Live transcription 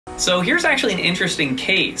So here's actually an interesting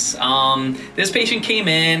case. This patient came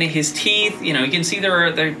in, his teeth, you can see there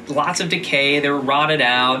are lots of decay, they were rotted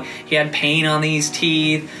out, he had pain on these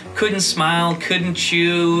teeth, couldn't smile, couldn't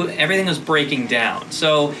chew, everything was breaking down.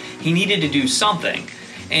 So he needed to do something.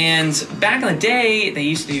 And back in the day, they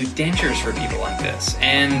used to do dentures for people like this.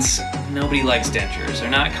 And nobody likes dentures. They're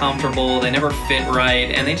not comfortable, they never fit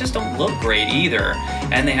right, and they just don't look great either.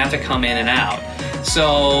 And they have to come in and out.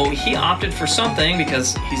 So he opted for something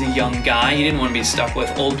because he's a young guy. He didn't want to be stuck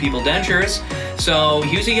with old people dentures. So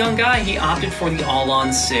he was a young guy. He opted for the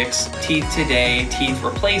All-On-6 TeethToday teeth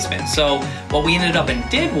replacement. So what we ended up and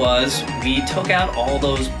did was we took out all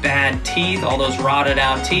those bad teeth, all those rotted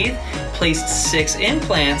out teeth, placed 6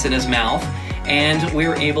 implants in his mouth, and we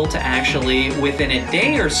were able to actually, within a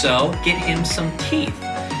day or so, get him some teeth.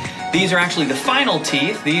 These are actually the final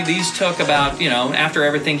teeth. These took about, after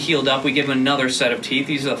everything healed up, we give him another set of teeth.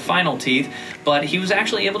 These are the final teeth. But he was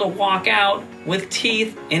actually able to walk out with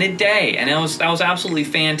teeth in a day. And that was absolutely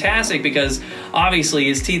fantastic because obviously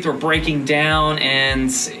his teeth were breaking down and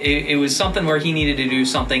it was something where he needed to do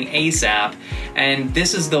something ASAP. And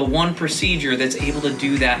this is the one procedure that's able to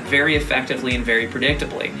do that very effectively and very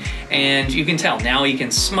predictably. And you can tell now he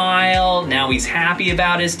can smile, now he's happy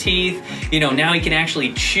about his teeth, now he can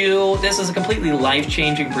actually chew. This is a completely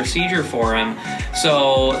life-changing procedure for him.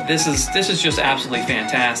 So this is just absolutely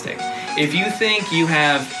fantastic. If you think you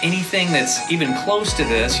have anything that's even close to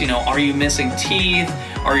this, are you missing teeth?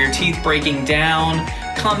 Are your teeth breaking down?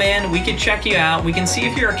 Come in, we can check you out. We can see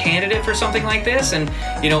if you're a candidate for something like this. And,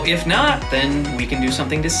 if not, then we can do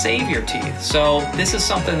something to save your teeth. So this is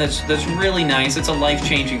something that's really nice. It's a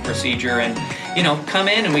life-changing procedure. And, come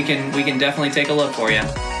in and we can definitely take a look for you.